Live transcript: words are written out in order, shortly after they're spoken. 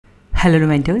Hello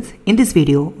inventors, in this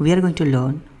video we are going to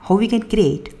learn how we can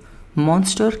create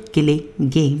monster killing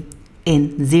game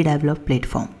in GDevelop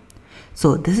platform.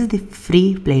 So this is the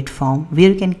free platform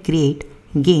where you can create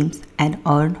games and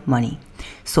earn money.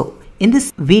 So in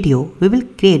this video we will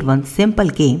create one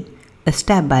simple game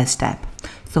step by step.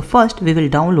 So first we will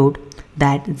download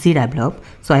that GDevelop.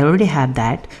 So I already have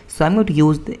that, so I'm going to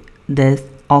use this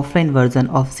offline version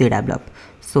of GDevelop.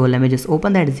 So let me just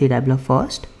open that GDevelop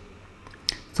first.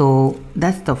 So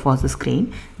that's the first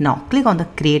screen. Now click on the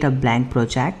create a blank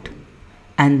project,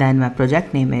 and then my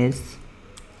project name is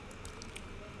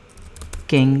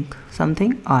king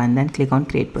something, and then click on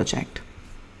create project.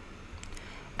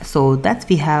 So that's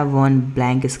we have one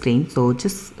blank screen. So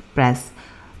just press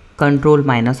control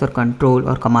minus or control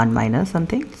or command minus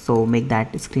something. So make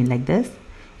that screen like this,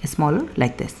 smaller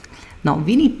like this. Now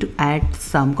we need to add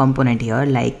some component here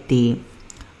like the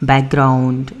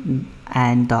background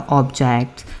and the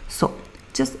objects. So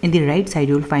just in the right side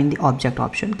you will find the object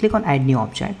option. Click on add new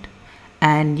object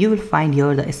and you will find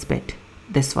here the split,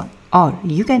 this one, or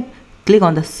you can click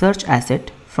on the search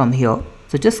asset from here.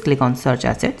 So just click on search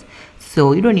assets.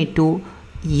 So you don't need to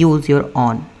use your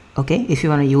own. Okay, if you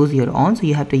want to use your own, so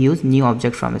you have to use new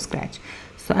object from scratch.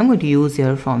 So I'm going to use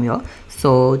here from here.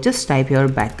 So just type here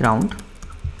background,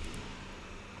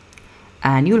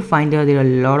 and you will find there are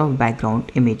a lot of background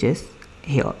images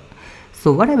here.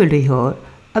 So what I will do here,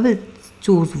 I will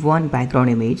choose one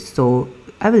background image. So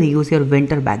I will use your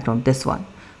winter background, this one.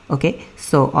 Okay,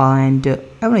 so and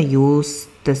I'm going to use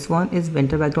this one is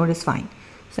winter background is fine.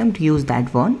 So I'm going to use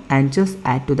that one and just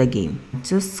add to the game.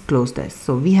 Just close this.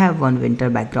 So we have one winter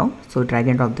background. So drag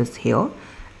and drop this here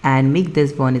and make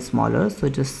this one smaller. So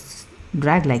just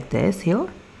drag like this here,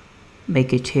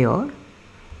 make it here,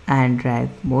 and drag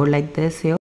more like this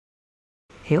here,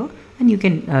 and you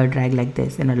can drag like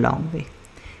this in a long way.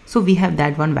 So we have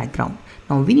that one background.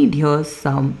 Now we need here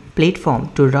some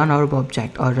platform to run our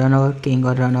object or run our king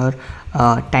or run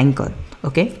our tanker.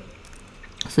 Okay,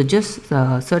 so just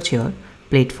search here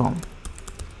platform,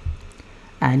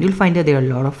 and you'll find that there are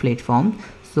a lot of platforms.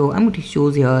 So I'm going to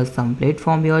choose here some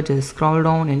platform here. Just scroll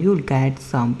down and you'll get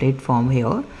some platform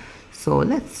here. So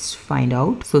let's find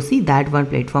out. So see that one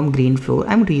platform, green floor.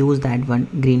 I'm going to use that one,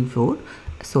 green floor.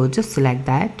 So just select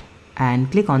that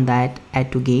and click on that,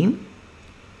 add to game,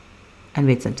 and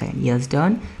wait some time. Yes,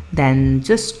 done. Then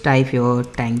just type your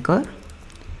tanker.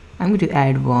 I'm going to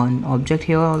add one object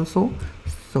here also.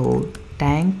 So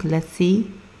tank, let's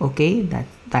see. Okay,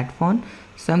 that's that one.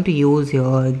 So I'm going to use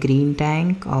your green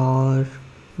tank, or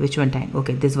which one tank?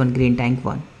 Okay, this one, green tank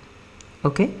one.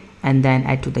 Okay, and then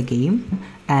add to the game.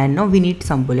 And now we need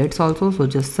some bullets also. So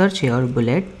just search here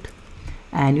bullet,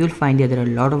 and you'll find here there are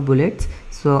a lot of bullets.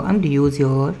 So I'm going to use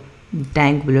your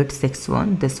tank bullet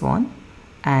 61, this one,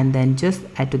 and then just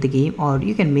add to the game, or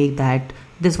you can make that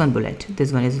this one bullet.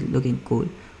 This one is looking cool.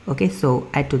 Okay, so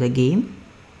add to the game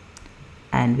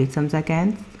and wait some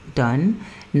seconds. Done.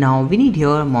 Now we need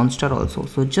here monster also.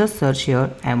 So just search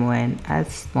here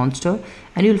MONS monster,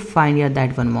 and you'll find here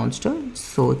that one monster.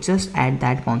 So just add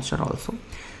that monster also.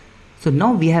 So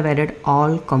now we have added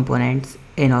all components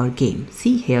in our game.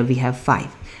 See here we have 5.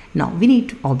 Now we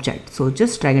need object. So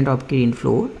just drag and drop green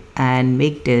floor and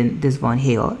make this one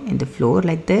here in the floor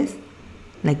like this,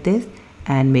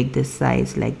 and make this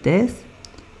size like this,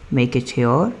 make it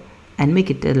here and make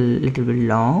it a little bit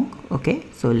long. Okay,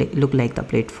 so look like the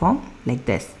platform like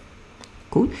this.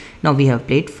 Cool. Now we have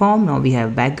platform, now we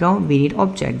have background, we need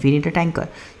object, we need a tanker.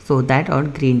 So that our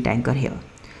green tanker here.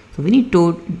 So we need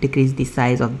to decrease the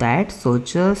size of that. So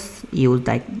just use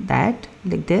that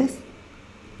like this.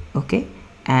 Okay,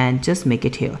 and just make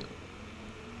it here.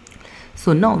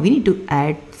 So now we need to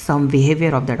add some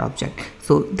behavior of that object.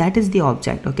 So that is the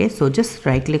object. Okay, so just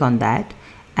right click on that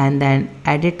and then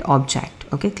edit object.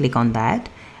 Okay, click on that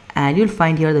and you'll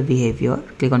find here the behavior.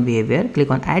 Click on behavior, click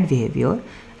on add behavior,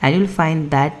 and you'll find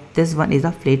that this one is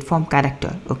a platform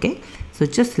character. Okay, so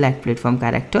just select platform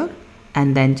character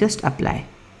and then just apply.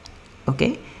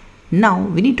 Okay, now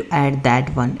we need to add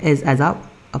that one is as a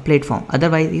platform.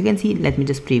 Otherwise you can see, let me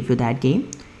just preview that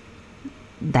game,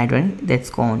 that one that's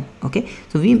gone. Okay,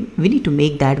 so we need to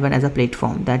make that one as a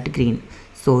platform, that green.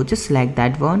 So just select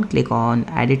that one, click on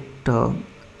edit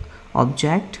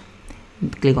object,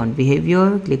 click on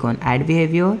behavior, click on add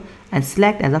behavior, and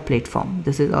select as a platform.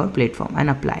 This is our platform, and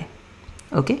apply.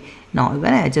 Okay, now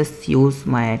when I just use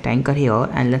my tanker here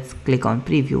and let's click on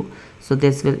preview, so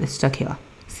this will stuck here.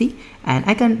 See, and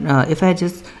I can if I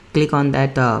just click on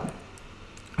that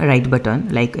right button,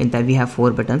 like in that we have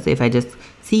 4 buttons. If I just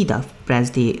press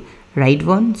the right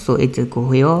one, so it will go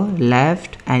here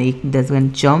left, and it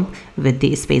doesn't jump with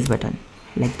the space button.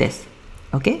 like this.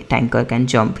 Okay, tanker can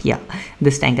jump. Yeah,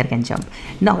 this tanker can jump.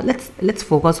 Now let's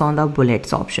focus on the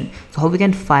bullets option. So how we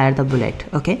can fire the bullet.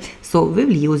 Okay, so we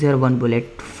will use here one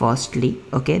bullet firstly.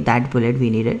 Okay, that bullet we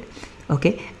needed.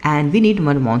 Okay, and we need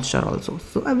one monster also,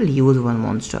 so I will use one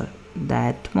monster,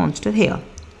 that monster here.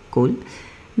 Cool.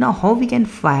 Now how we can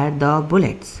fire the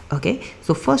bullets. Okay,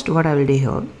 so first what I will do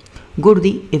here, go to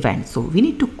the event. So we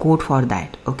need to code for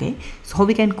that. Okay, so how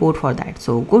we can code for that?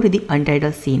 So go to the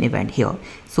untitled scene event here.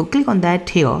 So click on that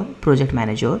here, project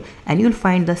manager, and you'll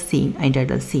find the scene,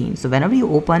 untitled scene. So whenever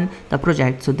you open the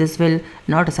project, so this will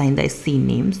not assign the scene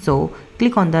name. So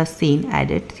click on the scene,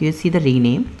 edit, so you see the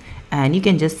rename, and you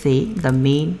can just say the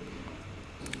main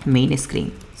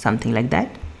screen, something like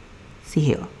that. See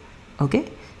here.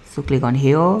 Okay, so click on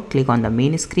here, click on the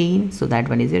main screen, so that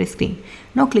one is your screen.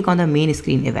 Now click on the main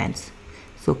screen events.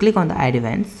 So click on the add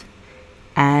events,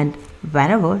 and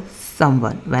whenever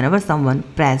someone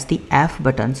press the F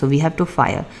button, so we have to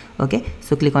fire. Okay,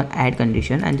 so click on add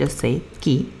condition and just say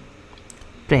key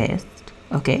pressed.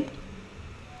 Okay,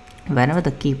 whenever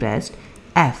the key pressed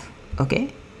F.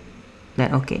 Okay,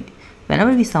 then okay,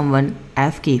 whenever someone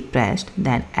F key pressed,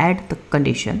 then add the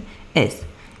condition is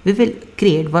we will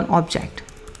create one object.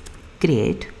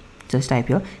 Create, just type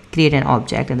here, create an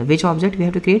object, and which object we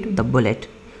have to create? The bullet.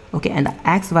 Okay, and the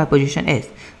XY position is,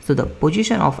 so the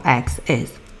position of X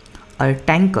is a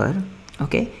tanker.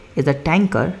 Okay, is a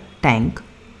tanker tank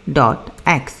dot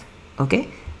X. Okay,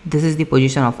 this is the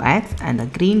position of X, and the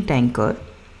green tanker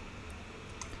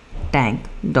tank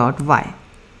dot Y,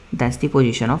 that's the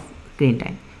position of green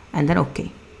tank. And then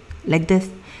okay, like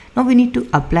this. Now we need to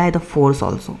apply the force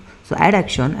also. So add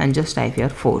action and just type here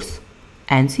force,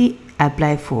 and see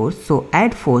apply force. So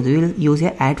add force, we will use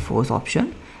here add force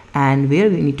option, and where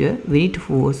we need to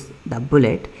force the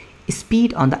bullet.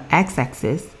 Speed on the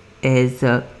x-axis is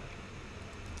 0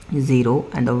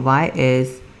 and the y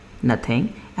is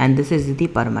nothing, and this is the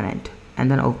permanent. And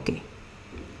then okay,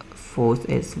 force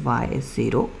is y is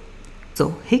 0.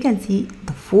 So here you can see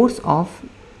the force of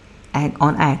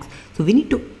on x. So we need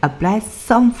to apply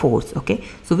some force. Okay,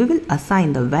 so we will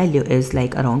assign the value is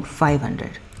like around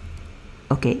 500.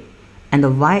 Okay, and the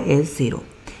y is 0.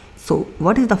 So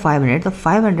what is the 500? The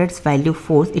 500's value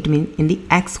force, it means in the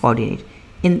x coordinate,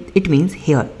 it means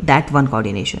here that one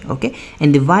coordination. Okay,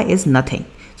 and the y is nothing.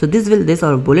 So this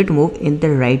our bullet move in the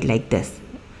right like this,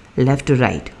 left to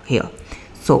right here.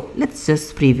 So let's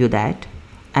just preview that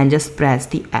and just press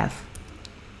the F.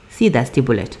 See, that's the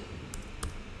bullet.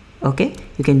 Okay,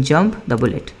 you can jump the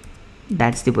bullet,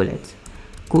 that's the bullets.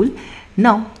 Cool.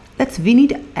 Now we need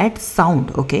to add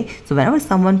sound. Okay, so whenever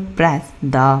someone press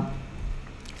the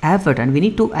F button, we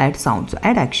need to add sound. So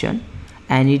add action,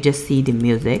 and you just see the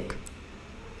music,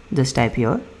 just type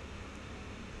here,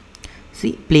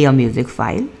 see play a music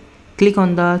file, click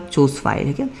on the choose file.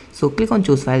 Okay, so click on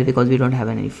choose file because we don't have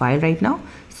any file right now,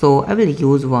 so I will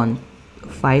use one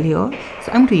file here.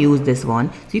 So I'm going to use this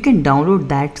one. So you can download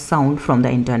that sound from the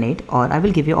internet, or I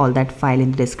will give you all that file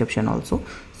in the description also.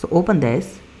 So open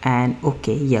this and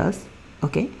okay, yes,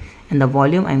 okay, and the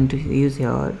volume I'm going to use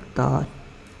here the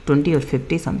 20 or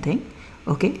 50 something.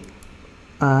 Okay,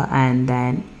 and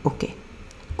then okay,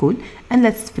 cool, and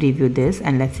let's preview this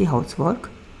and let's see how it's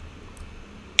work.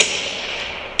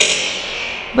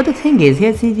 But the thing is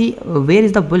here, see the where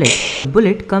is the bullet? The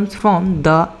bullet comes from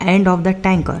the end of the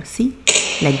tanker, see,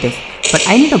 like this. But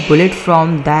I need a bullet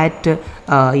from that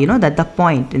that the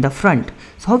point in the front.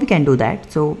 So how we can do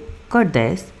that? So cut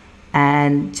this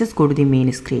and just go to the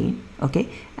main screen. Okay,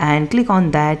 and click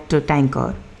on that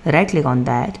tanker, right click on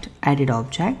that, edit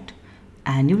object,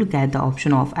 and you will get the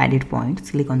option of edit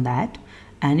points. Click on that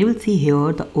and you will see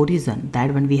here the origin,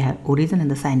 that one we have origin in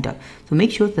the center. So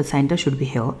make sure the center should be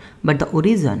here, but the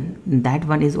origin, that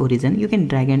one is origin. You can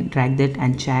drag that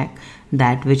and check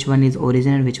that which one is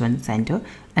origin and which one is center,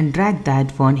 and drag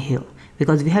that one here,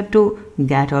 because we have to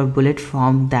get our bullet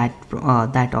from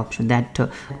that option, that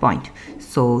point.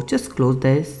 So just close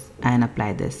this and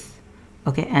apply this.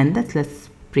 Okay, and let's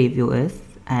preview it,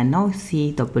 and now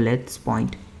see the bullets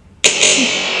point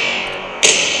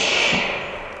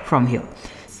from here.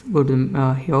 Go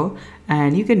to here,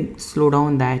 and you can slow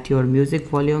down that your music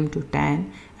volume to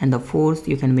 10, and the force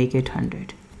you can make it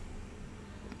 100.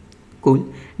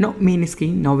 Cool. Now main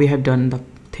screen, now we have done the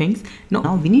things.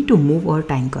 Now we need to move our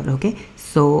tanker. Okay,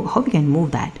 so how we can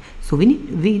move that? So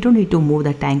we don't need to move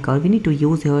the tanker, we need to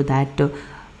use here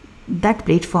that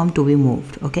platform to be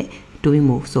moved. Okay, to be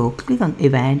moved. So click on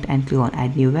event and click on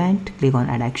add new event, click on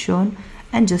add action,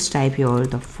 and just type here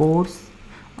the force,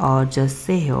 or just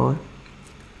say here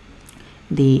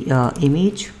the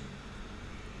image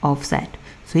offset.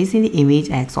 So you see the image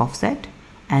x offset,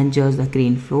 and just the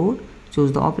green floor.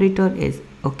 Choose the operator is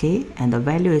okay, and the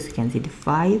value is, you can see, the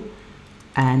 5,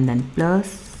 and then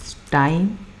plus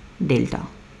time delta,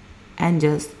 and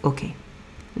just okay,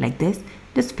 like this.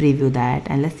 Just preview that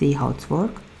and let's see how it's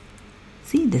work.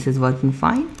 See, this is working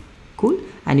fine. Cool.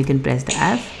 And you can press the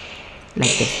F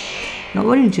like this. Now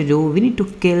what we need to do, we need to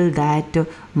kill that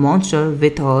monster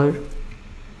with her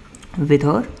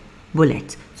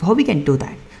bullets. So how we can do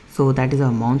that? So that is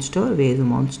a monster. Where is a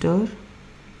monster?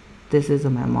 This is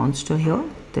my monster here,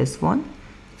 this one.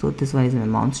 So this one is my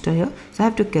monster here, so I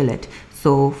have to kill it.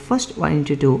 So first what I need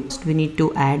to do, we need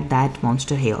to add that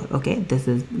monster here. Okay, this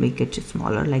is, make it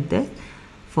smaller like this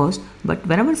first. But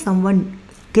whenever someone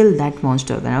kill that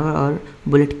monster, whenever our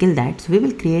bullet kill that, so we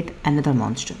will create another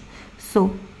monster.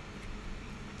 So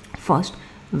first,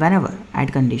 whenever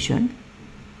add condition,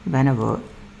 whenever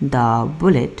the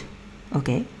bullet,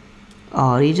 okay,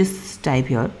 or you just type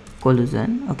here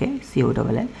collision, okay,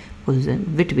 COLL, collision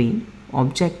between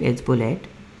object is bullet,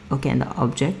 okay, and the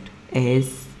object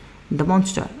is the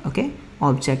monster, okay,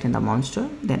 object and the monster,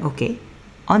 then okay,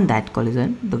 on that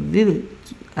collision we will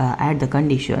add the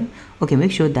condition. Okay,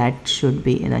 make sure that should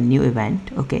be in a new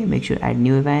event. Okay, make sure add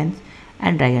new events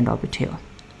and drag and drop it here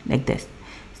like this.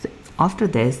 So after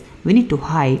this we need to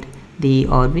hide the,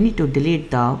 or we need to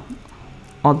delete the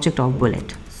object of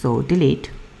bullet. So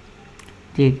delete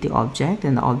the object,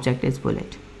 and the object is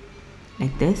bullet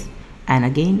like this. And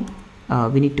again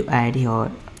we need to add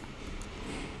here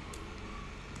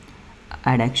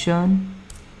add action,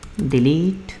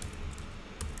 delete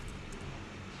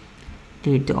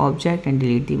the object and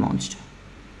delete the monster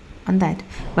on that.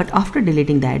 But after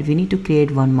deleting that we need to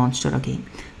create one monster again.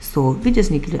 So we just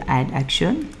need to add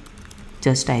action,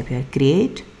 just type here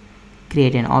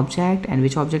create an object, and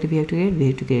which object we have to create? We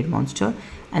have to create monster,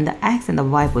 and the X and the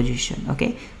Y position.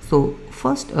 Okay, so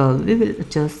first we will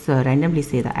just randomly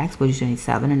say the X position is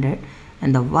 700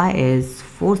 and the Y is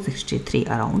 463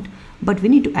 around, but we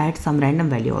need to add some random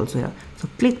value also here. So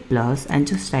click plus and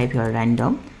just type here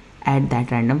random, add that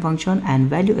random function, and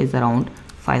value is around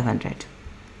 500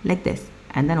 like this,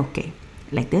 and then okay,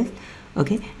 like this.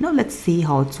 Okay, now let's see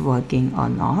how it's working or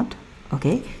not.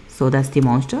 Okay, so that's the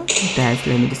monster. Let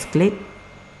me just click,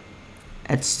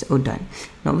 it's done.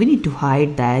 Now we need to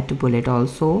hide that bullet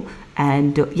also,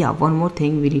 and yeah, one more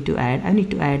thing we need to add, I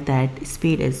need to add that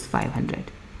speed is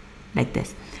 500 like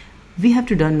this. We have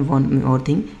to done one more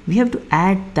thing, we have to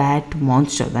add that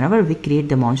monster. Whenever we create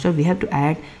the monster we have to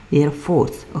add their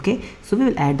force. Okay, so we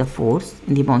will add the force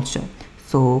in the monster.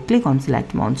 So click on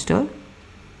select monster,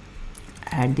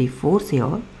 add the force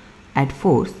here, add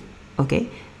force. Okay,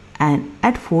 and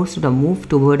add force to the move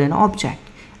toward an object,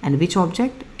 and which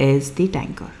object is the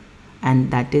tanker,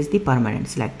 and that is the permanent.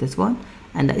 Select this one,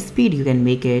 and the speed you can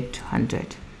make it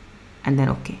 100, and then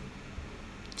okay,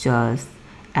 just,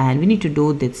 and we need to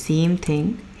do the same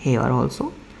thing here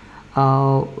also,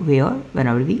 where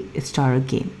whenever we start a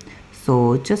game.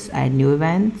 So just add new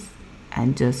events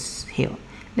and just here,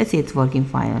 let's see it's working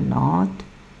fine or not.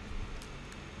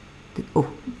 Oh,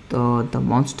 the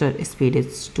monster speed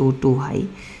is too high.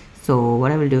 So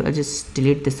what I will do, I'll just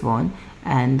delete this one,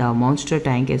 and the monster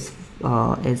tank is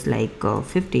like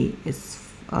 50 is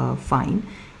fine,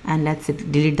 and let's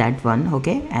delete that one.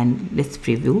 Okay, and let's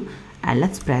preview and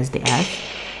let's press the F,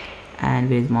 and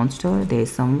where is monster? There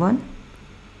is someone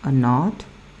or not?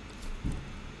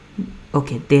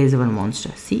 Okay, there is one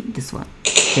monster. See this one,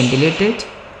 you can delete it,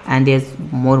 and there's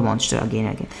more monster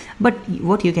again. But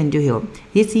what you can do here,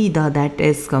 you see that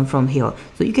is come from here,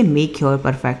 so you can make your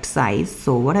perfect size.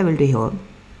 So what I will do here,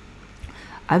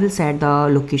 I will set the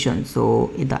location.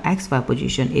 So in the XY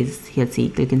position is here,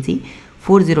 see, you can see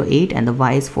 408 and the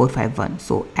Y is 451.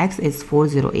 So X is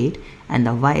 408 and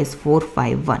the Y is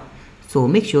 451. So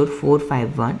make sure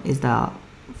 451 is the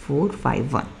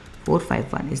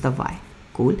 451 is the Y.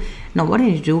 Cool. Now what I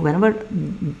need to do, whenever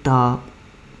the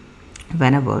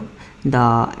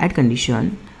add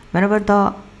condition, whenever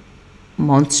the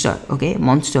monster, okay,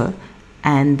 monster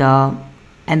and the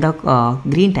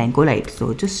green tank collide,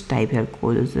 so just type here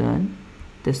collision,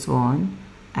 this one,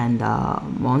 and the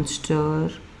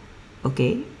monster,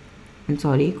 okay, I'm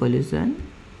sorry, collision,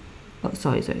 oh,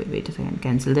 sorry, wait a second,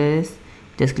 cancel this,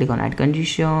 just click on add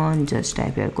condition, just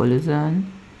type here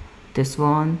collision, this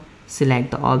one,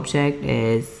 select the object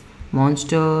is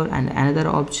monster and another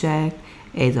object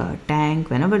is a tank.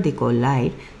 Whenever they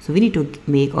collide, so we need to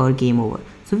make our game over.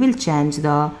 So we'll change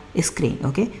the screen.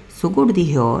 Okay, so go to the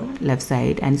here left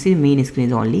side and see main screen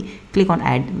is only. Click on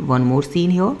add one more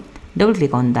scene here, double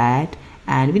click on that,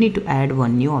 and we need to add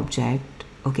one new object.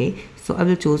 Okay, so I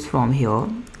will choose from here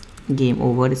game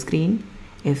over screen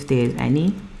if there is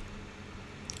any.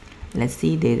 Let's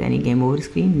see, there's any game over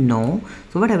screen. No.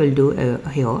 So what I will do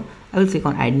here, I will click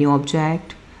on add new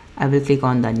object. I will click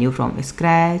on the new from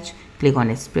scratch, click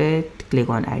on split, click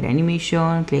on add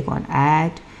animation, click on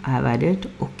add. I have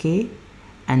added, okay,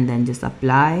 and then just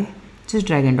apply. Just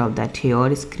drag and drop that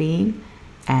here screen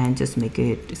and just make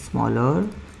it smaller.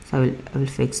 So I will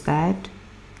fix that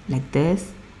like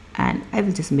this, and I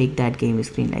will just make that game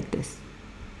screen like this.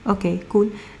 Okay,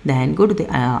 cool. Then go to the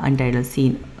untitled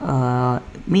scene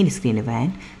main screen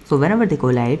event. So whenever they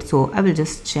collide, so I will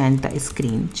just change the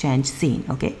screen, change scene.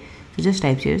 Okay, so just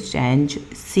type here change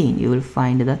scene. You will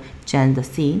find the change the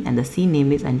scene, and the scene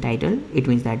name is untitled. It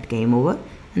means that game over,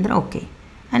 and then okay.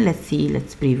 And let's see,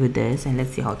 let's preview this and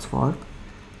let's see how it's work.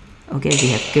 Okay,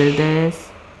 we have killed this,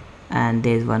 and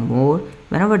there's one more.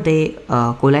 Whenever they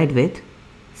collide with,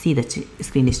 see the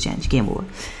screen is changed, game over.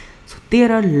 So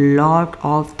there are a lot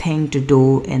of things to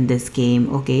do in this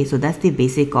game. Okay, so that's the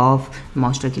basic of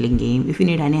monster killing game. If you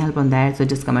need any help on that, so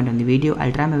just comment on the video.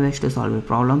 I'll try my best to solve your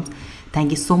problems.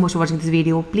 Thank you so much for watching this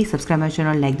video. Please subscribe my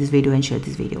channel, like this video and share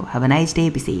this video. Have a nice day,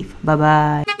 be safe, bye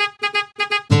bye.